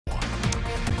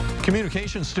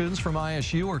Communication students from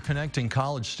ISU are connecting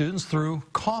college students through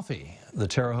coffee. The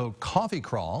Terre Haute Coffee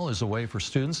Crawl is a way for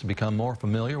students to become more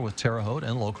familiar with Terre Haute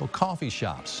and local coffee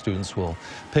shops. Students will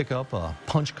pick up a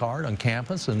punch card on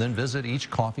campus and then visit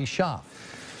each coffee shop.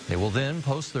 They will then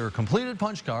post their completed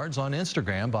punch cards on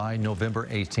Instagram by November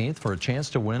 18th for a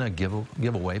chance to win a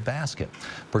giveaway basket.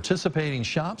 Participating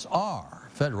shops are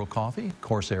Federal Coffee,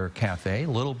 Corsair Cafe,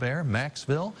 Little Bear,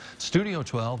 Maxville, Studio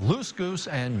 12, Loose Goose,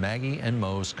 and Maggie and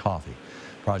Moe's Coffee.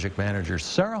 Project manager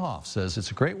Sarah Hoff says it's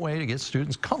a great way to get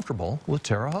students comfortable with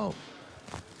Terre Haute.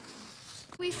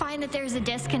 We find that there's a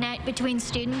disconnect between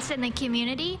students and the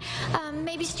community.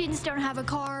 Maybe students don't have a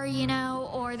car,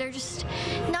 or they're just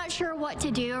not sure what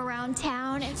to do around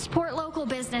town. And support local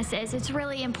businesses. It's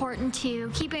really important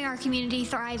to keeping our community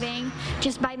thriving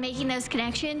just by making those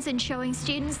connections and showing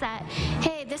students that,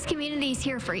 hey, this community is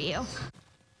here for you.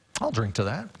 I'll drink to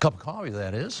that. Cup of coffee,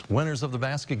 that is. Winners of the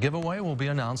basket giveaway will be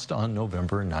announced on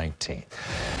November 19th.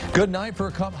 Good night for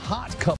a hot cup.